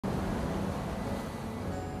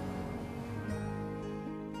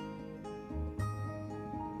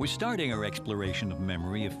We're starting our exploration of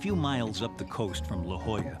memory a few miles up the coast from La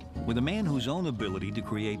Jolla, with a man whose own ability to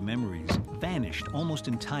create memories vanished almost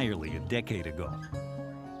entirely a decade ago.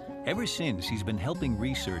 Ever since, he's been helping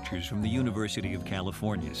researchers from the University of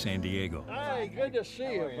California, San Diego. Hi, good to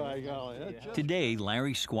see you, by golly. Today,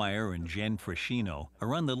 Larry Squire and Jen Frascino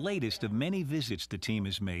are on the latest of many visits the team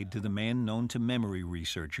has made to the man known to memory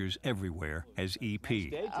researchers everywhere as EP.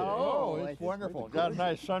 Oh, it's wonderful. Got a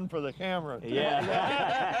nice sun for the camera.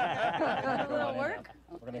 Yeah. A little work?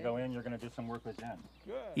 We're going to go in, you're going to do some work with Jen.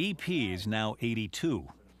 Good. EP is now 82.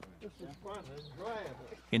 This is fun. Enjoy it.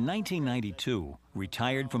 In 1992,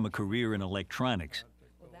 retired from a career in electronics,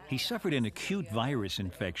 he suffered an acute virus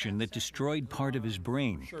infection that destroyed part of his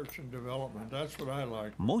brain. Research and development, that's what I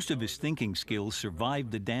like. Most of his thinking skills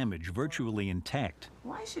survived the damage virtually intact.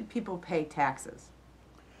 Why should people pay taxes?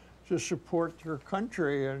 To support your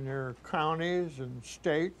country and your counties and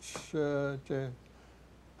states to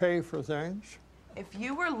pay for things. If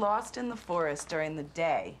you were lost in the forest during the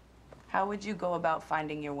day, how would you go about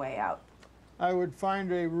finding your way out? I would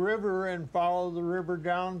find a river and follow the river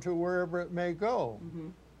down to wherever it may go.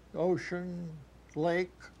 Ocean,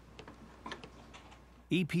 lake.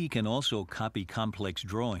 EP can also copy complex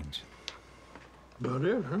drawings. About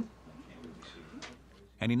it, huh?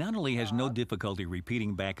 And he not only has no difficulty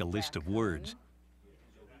repeating back a list of words,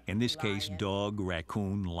 in this case, dog,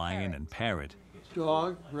 raccoon, lion, and parrot.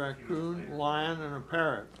 Dog, raccoon, lion, and a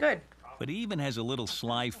parrot. Good. But he even has a little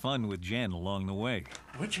sly fun with Jen along the way.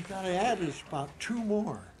 What you gotta add is about 2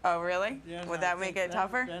 more. Oh, really? Then Would I that think make it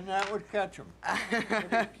tougher? Then that would catch them.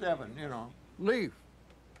 7, you know. Leaf.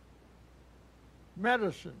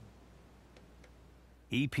 Medicine.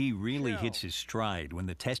 EP really hits his stride when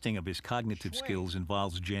the testing of his cognitive skills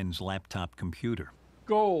involves Jen's laptop computer.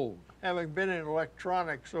 Gold. Having been in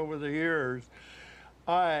electronics over the years,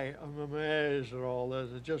 I am amazed at all this.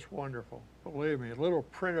 It's just wonderful. Believe me, little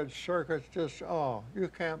printed circuits, just, oh, you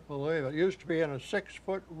can't believe it. It used to be in a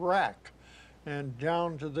 6-foot rack, and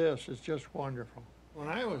down to this, it's just wonderful. When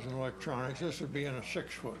I was in electronics, this would be in a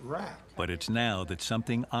 6-foot rack. But it's now that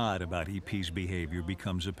something odd about EP's behavior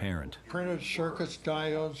becomes apparent. Printed circuits,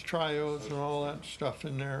 diodes, triodes, and all that stuff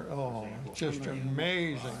in there. Oh, it's just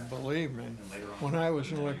amazing, believe me. When I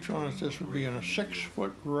was in electronics, this would be in a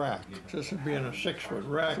 6-foot rack. This would be in a 6-foot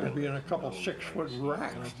rack. It would be in a couple 6-foot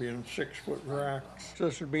racks. It would be in 6-foot racks.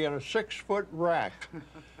 This would be in a 6-foot rack.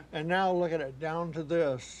 And now look at it, down to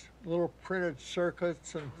this. Little printed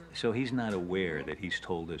circuits. And So he's not aware that he's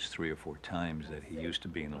told us 3 or 4 times that he used to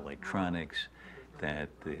be in electronics, that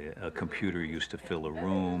a computer used to fill a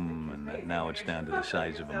room, and that now it's down to the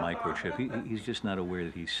size of a microchip. He's just not aware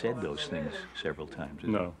that he said those things several times.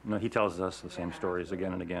 No, he tells us the same stories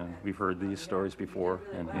again and again. We've heard these stories before,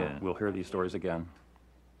 and we'll hear these stories again.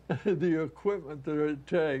 the equipment that it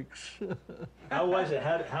takes. How was it?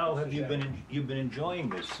 How have you been enjoying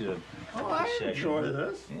this I session? enjoy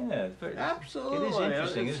this. Yeah, Absolutely. It is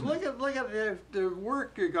interesting, isn't it? Look at the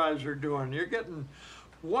work you guys are doing. You're getting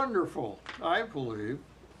wonderful, I believe.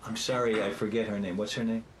 I'm sorry, I forget her name. What's her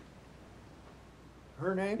name?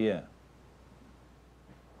 Her name? Yeah.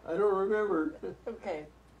 I don't remember. Okay,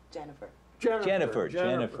 Jennifer.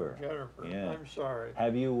 Jennifer. Yeah. I'm sorry.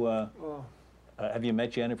 Have you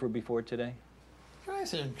met Jennifer before today? I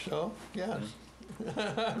think so, yes.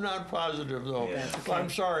 I'm not positive, though. Yeah. I'm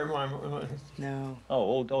sorry, Mom. No.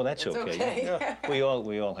 Oh, that's It's okay. okay. Yeah. We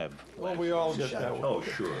all have. Well, we all get that one. Oh,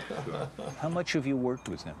 sure. How much have you worked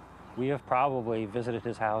with him? We have probably visited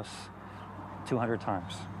his house 200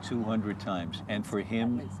 times. 200 times. And for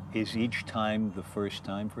him, is each time the first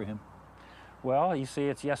time for him? Well, you see,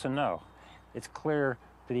 it's yes and no. It's clear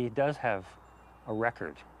that he does have a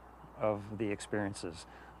record of the experiences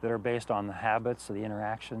that are based on the habits, the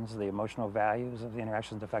interactions, the emotional values of the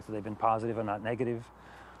interactions, the fact that they've been positive and not negative.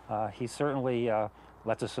 He certainly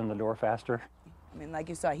lets us in the door faster. I mean, like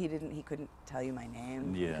you saw, he couldn't tell you my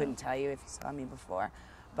name. Yeah. He couldn't tell you if he saw me before.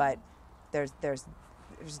 But there's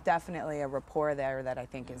definitely a rapport there that I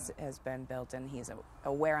think has been built, and he's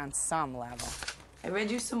aware on some level. I read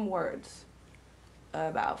you some words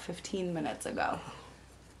about 15 minutes ago.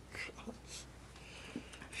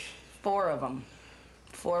 4 of them.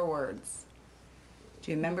 4 words.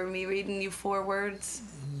 Do you remember me reading you 4 words?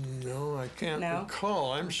 No, I can't No?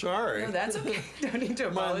 recall. I'm sorry. No, that's okay. Don't need to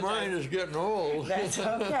My apologize. mind is getting old. That's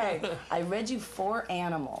okay. I read you 4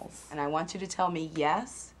 animals, and I want you to tell me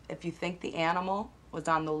yes if you think the animal was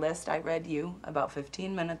on the list I read you about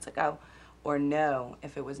 15 minutes ago, or no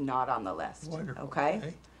if it was not on the list. Wonderful.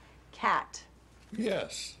 Okay? Cat.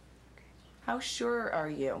 Yes. How sure are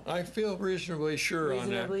you? I feel reasonably sure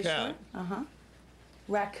Reasonably on that cat. sure? Uh-huh.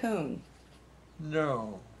 Raccoon.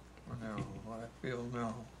 No. No, I feel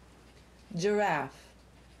no. Giraffe.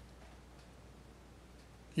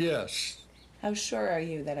 Yes, How sure are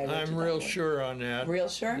you that I read I'm you that real word? sure on that. Real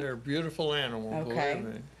sure? They're beautiful animals, Okay.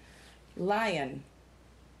 believe me. Lion.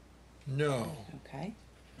 No. Okay.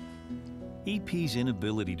 EP's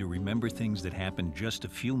inability to remember things that happened just a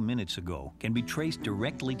few minutes ago can be traced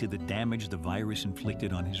directly to the damage the virus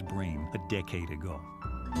inflicted on his brain a decade ago.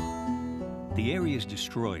 The areas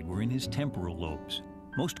destroyed were in his temporal lobes,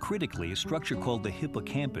 most critically a structure called the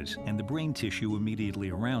hippocampus and the brain tissue immediately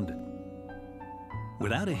around it.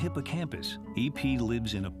 Without a hippocampus, EP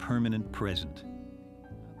lives in a permanent present.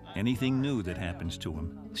 Anything new that happens to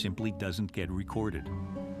him simply doesn't get recorded.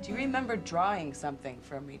 Do you remember drawing something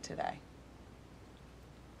for me today?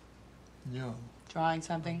 No. Drawing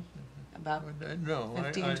something about No.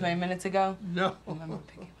 15, 20 minutes ago? No. Remember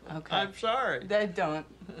picking? Okay. I'm sorry. I don't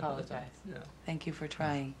apologize. Yeah. Thank you for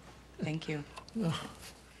trying. Thank you.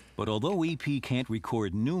 But although EP can't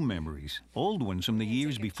record new memories, old ones from the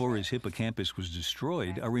years before his hippocampus was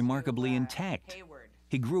destroyed are remarkably intact. Hayward.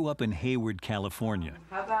 He grew up in Hayward, California.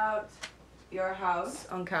 How about your house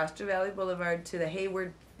on Castro Valley Boulevard to the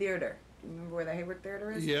Hayward Theater? Remember where the Hayward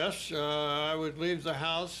Theater is? Yes, I would leave the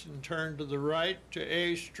house and turn to the right to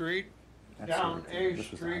A Street, down A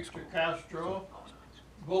Street to Castro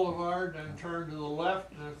Boulevard, and turn to the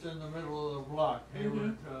left, and it's in the middle of the block.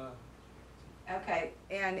 Hayward, Okay,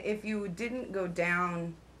 and if you didn't go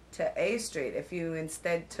down to A Street, if you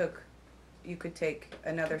instead took, you could take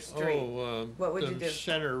another street. What would the you do?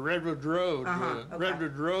 Center, Redwood Road. Okay.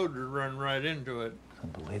 Redwood Road would run right into it.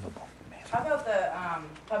 Unbelievable. How about the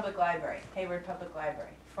public library, Hayward Public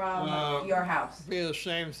Library, from your house? Be the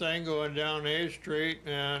same thing going down A Street,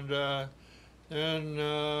 and then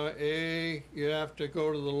A, you have to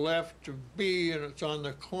go to the left to B, and it's on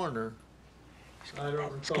the corner. I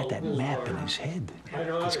don't He's got that map in his head. I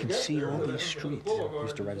know how He to can get see there, all but these it's the streets. boulevard. He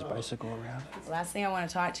used to ride his bicycle around. Last thing I want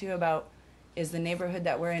to talk to you about is the neighborhood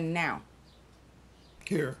that we're in now.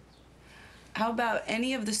 Here. How about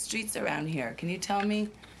any of the streets around here? Can you tell me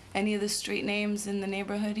any of the street names in the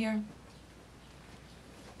neighborhood here?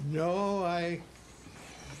 No, I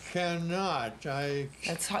cannot.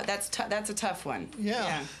 That's hard. That's a tough one.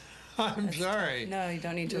 Yeah. I'm sorry. No, you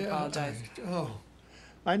don't need to apologize.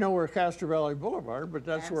 I know where Castro Valley Boulevard, but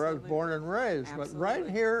that's where I was Absolutely. born and raised. But right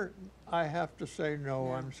Absolutely. here, I have to say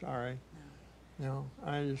no, I'm sorry. No,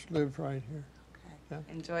 I just live right here. Okay.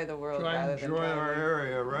 Enjoy the world Try rather and than enjoy our driving.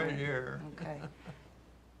 area right here. Okay.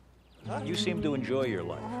 You seem to enjoy your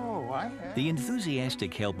life. Oh, I have. The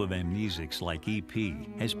enthusiastic help of amnesics like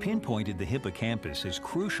EP has pinpointed the hippocampus as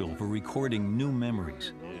crucial for recording new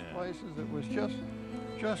memories. Those places, it was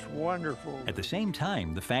just wonderful. At the same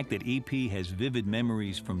time, the fact that EP has vivid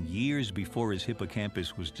memories from years before his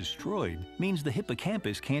hippocampus was destroyed means the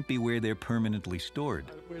hippocampus can't be where they're permanently stored.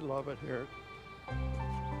 We love it here.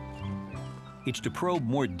 It's to probe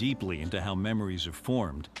more deeply into how memories are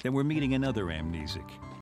formed that we're meeting another amnesic.